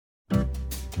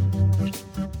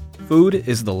Food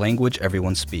is the language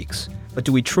everyone speaks, but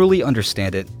do we truly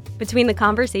understand it? Between the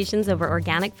conversations over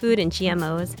organic food and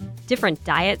GMOs, different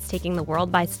diets taking the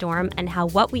world by storm, and how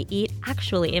what we eat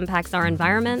actually impacts our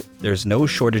environment, there's no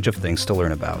shortage of things to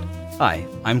learn about. Hi,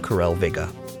 I'm Karel Vega.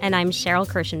 And I'm Sheril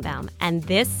Kirshenbaum, and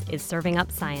this is Serving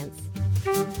Up Science.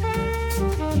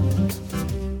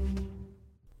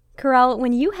 Karel,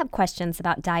 when you have questions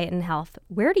about diet and health,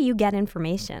 where do you get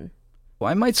information? Well,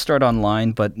 I might start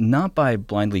online, but not by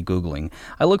blindly Googling.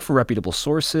 I look for reputable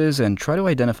sources and try to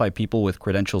identify people with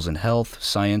credentials in health,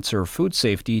 science, or food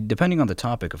safety, depending on the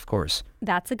topic, of course.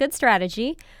 That's a good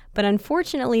strategy, but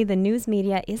unfortunately, the news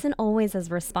media isn't always as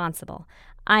responsible.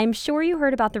 I'm sure you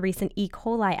heard about the recent E.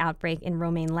 coli outbreak in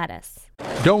romaine lettuce.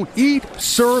 Don't eat,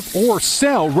 serve, or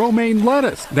sell romaine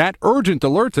lettuce. That urgent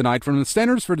alert tonight from the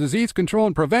Centers for Disease Control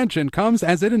and Prevention comes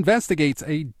as it investigates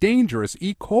a dangerous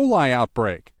E. coli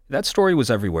outbreak. That story was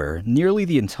everywhere. Nearly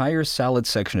the entire salad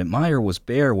section at Meijer was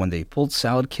bare when they pulled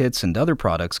salad kits and other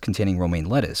products containing romaine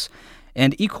lettuce.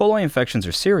 And E. coli infections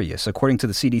are serious. According to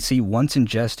the CDC, once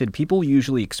ingested, people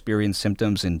usually experience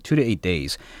symptoms in 2 to 8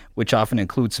 days, which often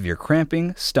include severe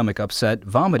cramping, stomach upset,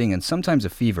 vomiting, and sometimes a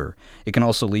fever. It can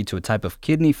also lead to a type of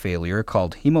kidney failure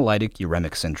called hemolytic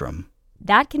uremic syndrome.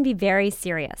 That can be very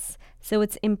serious. So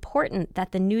it's important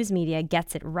that the news media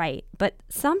gets it right. But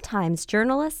sometimes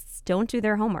journalists don't do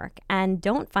their homework and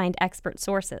don't find expert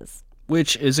sources.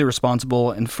 Which is irresponsible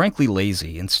and frankly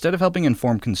lazy. Instead of helping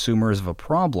inform consumers of a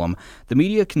problem, the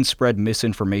media can spread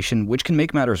misinformation, which can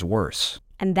make matters worse.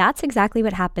 And that's exactly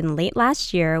what happened late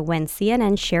last year when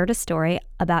CNN shared a story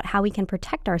about how we can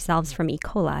protect ourselves from E.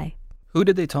 coli. Who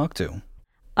did they talk to?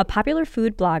 A popular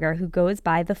food blogger who goes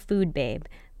by the Food Babe.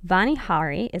 Vani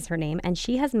Hari is her name, and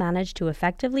she has managed to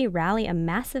effectively rally a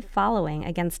massive following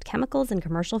against chemicals in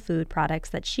commercial food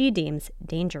products that she deems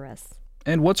dangerous.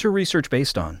 And what's her research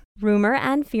based on? Rumor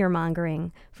and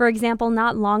fear-mongering. For example,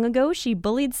 not long ago, she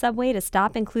bullied Subway to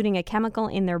stop including a chemical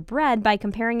in their bread by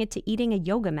comparing it to eating a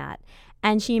yoga mat.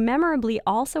 And she memorably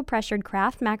also pressured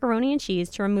Kraft Macaroni and Cheese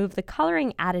to remove the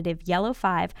coloring additive Yellow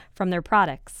 5 from their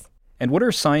products. And what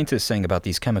are scientists saying about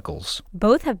these chemicals?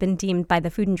 Both have been deemed by the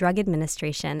Food and Drug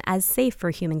Administration as safe for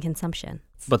human consumption.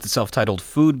 But the self-titled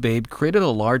Food Babe created a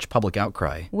large public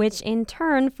outcry, which in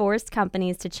turn forced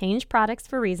companies to change products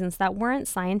for reasons that weren't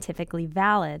scientifically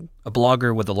valid. A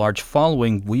blogger with a large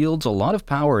following wields a lot of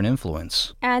power and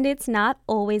influence. And it's not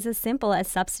always as simple as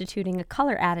substituting a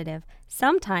color additive.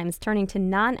 Sometimes turning to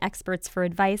non-experts for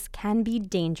advice can be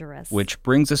dangerous. Which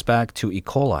brings us back to E.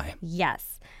 coli.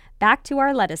 Yes. Back to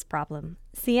our lettuce problem.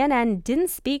 CNN didn't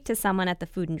speak to someone at the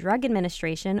Food and Drug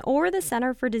Administration or the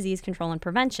Center for Disease Control and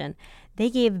Prevention.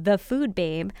 They gave the Food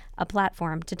Babe a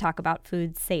platform to talk about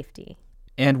food safety.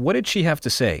 And what did she have to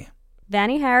say?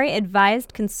 Vani Hari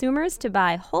advised consumers to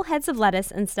buy whole heads of lettuce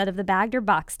instead of the bagged or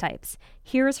box types.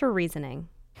 Here's her reasoning.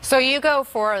 So you go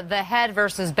for the head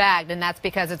versus bagged, and that's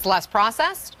because it's less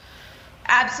processed?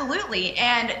 Absolutely,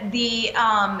 and the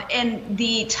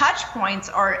touch points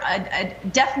are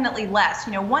definitely less.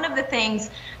 You know, one of the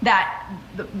things that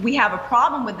we have a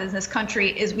problem with in this country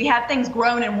is we have things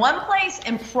grown in one place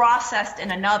and processed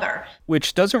in another.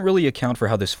 Which doesn't really account for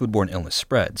how this foodborne illness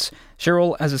spreads.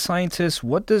 Sheril, as a scientist,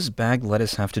 what does bagged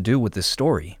lettuce have to do with this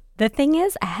story? The thing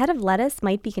is, a head of lettuce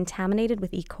might be contaminated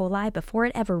with E. coli before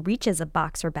it ever reaches a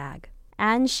box or bag.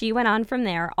 And she went on from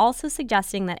there, also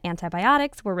suggesting that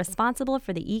antibiotics were responsible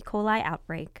for the E. coli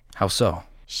outbreak. How so?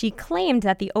 She claimed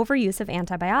that the overuse of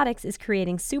antibiotics is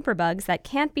creating superbugs that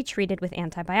can't be treated with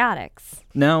antibiotics.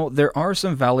 Now, there are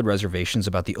some valid reservations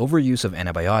about the overuse of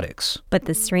antibiotics. But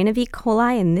the strain of E.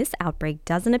 coli in this outbreak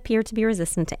doesn't appear to be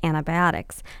resistant to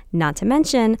antibiotics. Not to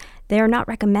mention, they are not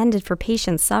recommended for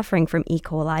patients suffering from E.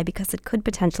 coli because it could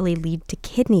potentially lead to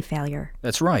kidney failure.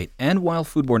 That's right. And while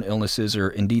foodborne illnesses are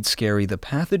indeed scary, the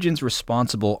pathogens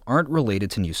responsible aren't related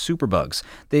to new superbugs.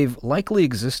 They've likely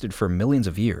existed for millions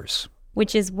of years.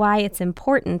 Which is why it's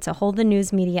important to hold the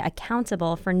news media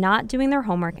accountable for not doing their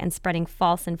homework and spreading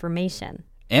false information.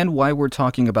 And why we're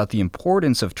talking about the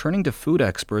importance of turning to food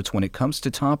experts when it comes to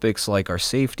topics like our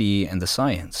safety and the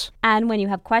science. And when you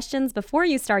have questions before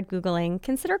you start Googling,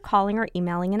 consider calling or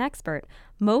emailing an expert.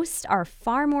 Most are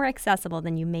far more accessible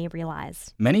than you may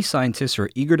realize. Many scientists are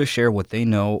eager to share what they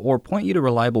know or point you to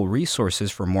reliable resources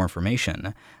for more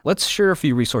information. Let's share a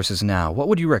few resources now. What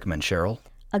would you recommend, Sheril?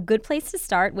 A good place to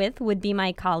start with would be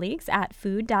my colleagues at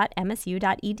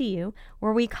food.msu.edu,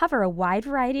 where we cover a wide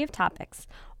variety of topics.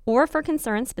 Or for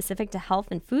concerns specific to health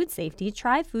and food safety,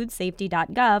 try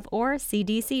foodsafety.gov or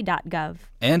cdc.gov.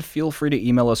 And feel free to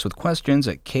email us with questions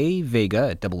at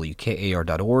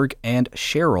kvega@wkar.org and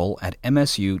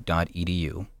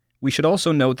Sheril@msu.edu. We should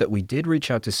also note that we did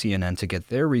reach out to CNN to get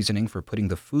their reasoning for putting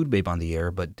the food babe on the air,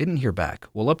 but didn't hear back.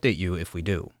 We'll update you if we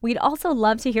do. We'd also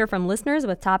love to hear from listeners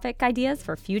with topic ideas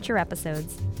for future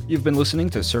episodes. You've been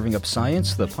listening to Serving Up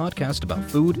Science, the podcast about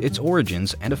food, its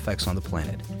origins, and effects on the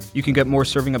planet. You can get more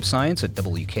Serving Up Science at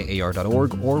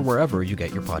WKAR.org or wherever you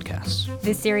get your podcasts.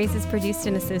 This series is produced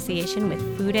in association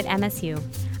with Food at MSU.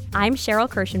 I'm Sheril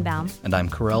Kirshenbaum. And I'm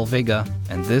Karel Vega,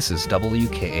 and this is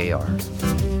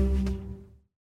WKAR.